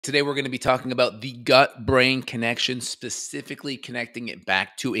Today, we're going to be talking about the gut-brain connection, specifically connecting it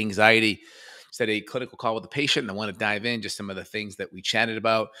back to anxiety. Just had a clinical call with a patient, and I want to dive in just some of the things that we chatted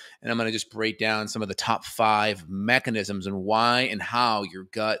about. And I'm going to just break down some of the top 5 mechanisms and why and how your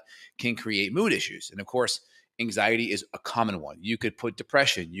gut can create mood issues. And of course, anxiety is a common one. You could put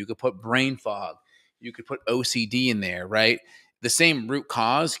depression, you could put brain fog, you could put OCD in there, right? The same root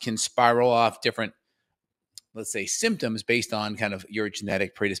cause can spiral off different, let's say, symptoms based on kind of your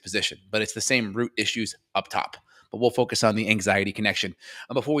genetic predisposition, but it's the same root issues up top. But we'll focus on the anxiety connection.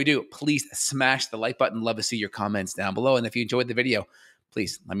 And before we do, please smash the like button. Love to see your comments down below. And if you enjoyed the video,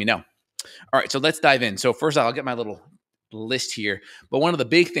 please let me know. All right, so let's dive in. So first, I'll get my little list here. But one of the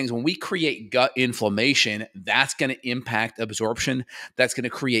big things, when we create gut inflammation, that's going to impact absorption. That's going to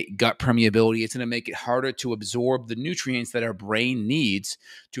create gut permeability. It's going to make it harder to absorb the nutrients that our brain needs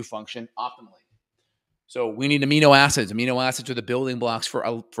to function optimally. So we need amino acids. Amino acids are the building blocks for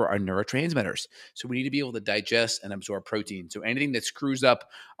our neurotransmitters. So we need to be able to digest and absorb protein. So anything that screws up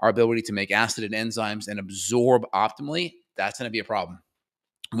our ability to make acid and enzymes and absorb optimally, that's going to be a problem.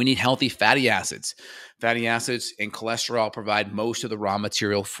 We need healthy fatty acids. Fatty acids and cholesterol provide most of the raw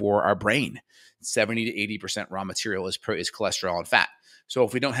material for our brain. 70 to 80% raw material is cholesterol and fat. So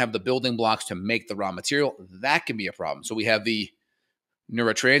if we don't have the building blocks to make the raw material, that can be a problem. So we have the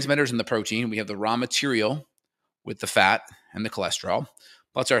neurotransmitters and the protein. We have the raw material with the fat and the cholesterol,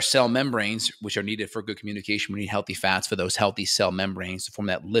 plus our cell membranes, which are needed for good communication. We need healthy fats for those healthy cell membranes to form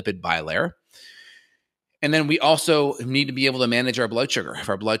that lipid bilayer. And then we also need to be able to manage our blood sugar. If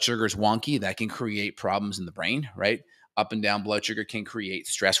our blood sugar is wonky, that can create problems in the brain, right? Up and down blood sugar can create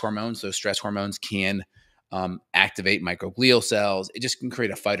stress hormones. Those stress hormones can activate microglial cells. It just can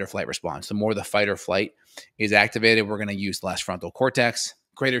create a fight or flight response. The more the fight or flight is activated, we're going to use less frontal cortex,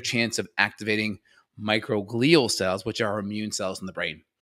 greater chance of activating microglial cells, which are immune cells in the brain.